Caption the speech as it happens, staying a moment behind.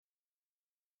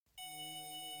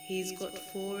He's got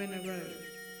 4 in a row.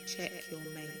 Check your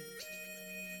mate.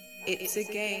 It's a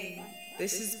game.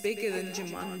 This is bigger than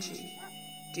Jumanji.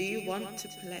 Do you want to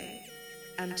play?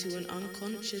 And to an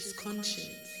unconscious conscience,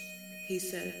 he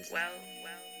said, Well,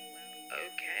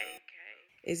 okay.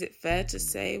 Is it fair to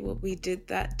say what we did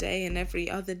that day and every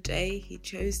other day? He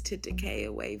chose to decay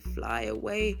away, fly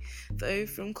away. Though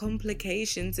from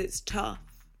complications it's tough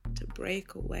to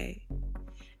break away.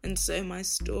 And so my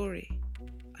story,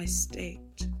 I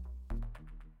staked.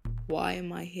 Why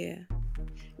am I here?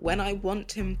 When I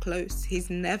want him close, he's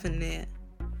never near.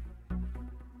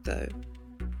 Though,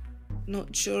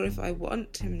 not sure if I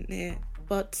want him near.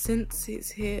 But since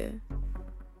he's here,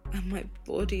 and my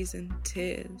body's in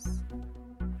tears,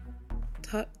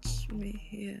 touch me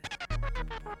here,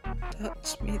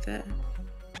 touch me there,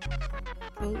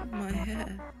 pull my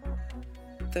hair.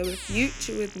 Though a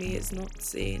future with me is not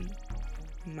seen,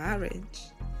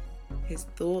 marriage, his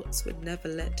thoughts would never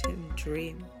let him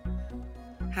dream.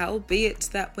 Howbeit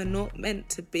that we're not meant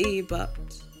to be, but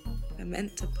we're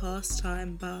meant to pass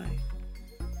time by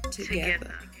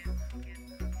together.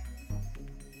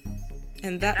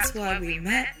 And that's why we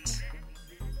met.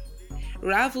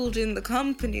 Ravelled in the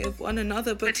company of one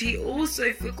another, but he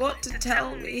also forgot to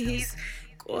tell me he's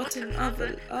got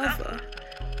another lover,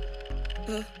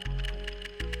 a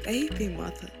baby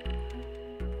mother.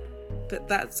 But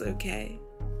that's okay,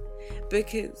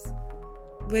 because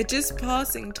we're just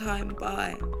passing time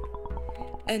by,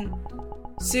 and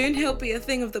soon he'll be a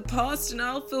thing of the past and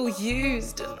I'll feel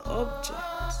used, an object,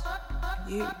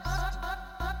 used,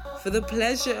 for the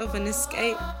pleasure of an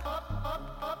escape.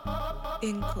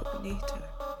 Incognito.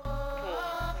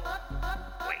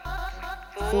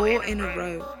 4 in a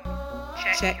row.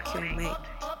 Check your mate.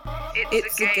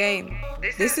 It's a game.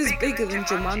 This is bigger than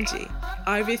Jumanji.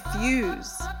 I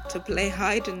refuse to play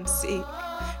hide and seek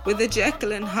with a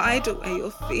Jekyll and hide away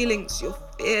your feelings, your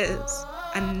fears,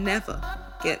 and never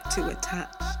get too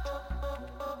attached.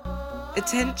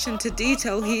 Attention to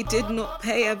detail he did not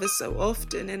pay ever so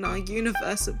often in our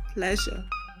universe of pleasure.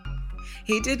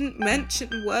 He didn't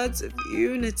mention words of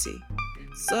unity,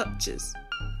 such as,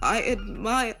 I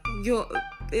admire your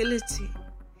ability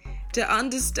to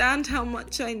understand how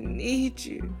much I need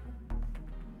you,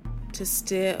 to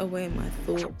steer away my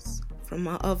thoughts from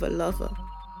my other lover,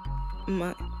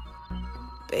 my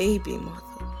baby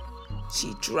mother.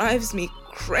 She drives me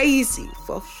crazy,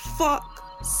 for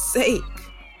fuck's sake.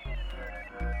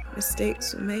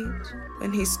 Mistakes were made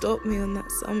when he stopped me on that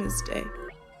summer's day.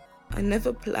 I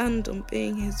never planned on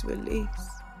being his release.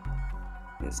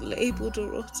 It's labelled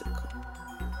erotica.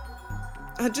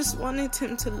 I just wanted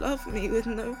him to love me with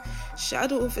no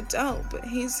shadow of a doubt, but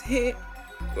he's here,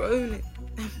 groaning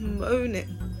and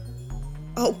moaning.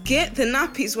 I'll get the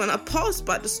nappies when I pass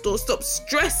by the store, stop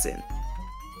stressing.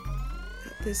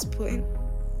 At this point,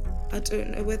 I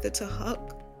don't know whether to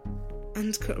hug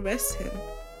and caress him.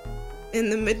 In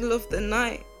the middle of the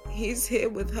night, he's here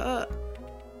with her,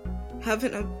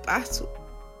 having a battle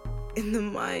in the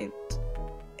mind.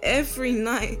 Every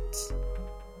night,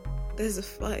 there's a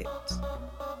fight.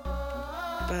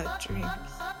 Bad dreams.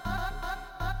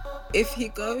 If he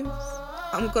goes,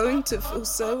 I'm going to feel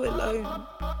so alone.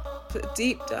 But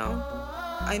deep down,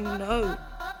 I know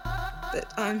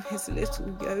that I'm his little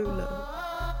YOLO.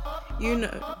 You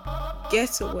know,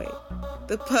 getaway,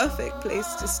 the perfect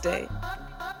place to stay.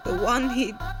 The one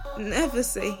he'd never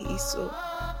say he saw.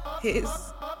 His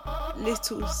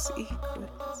little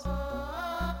secrets.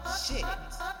 Shit.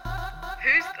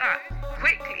 Who's that?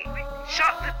 Quickly,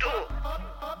 shut the door.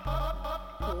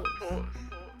 Pause.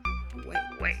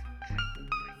 Wait.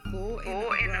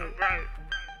 4 in a row.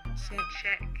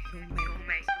 Check your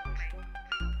mate.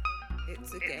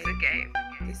 It's a It's game. a game.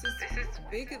 This is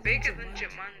bigger Bigger than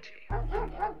Jumanji. I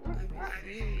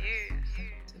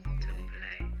refuse to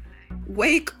play.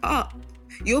 Wake up!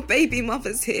 Your baby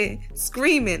mother's here,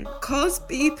 screaming, cars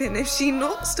beeping. If she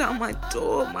knocks down my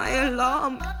door, my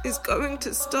alarm is going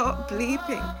to start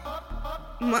bleeping.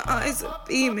 My eyes are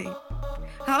beaming.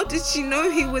 How did she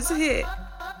know he was here?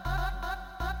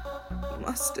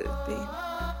 Must have been.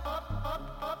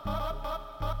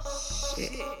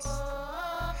 Shit.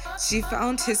 She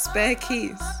found his spare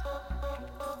keys.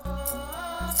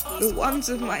 The ones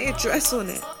with my address on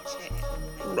it.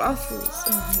 Ruffles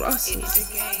and rustles.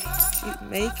 She's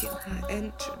making her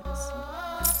entrance.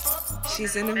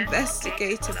 She's an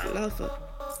investigative lover.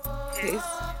 His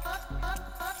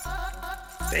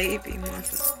baby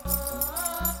mother.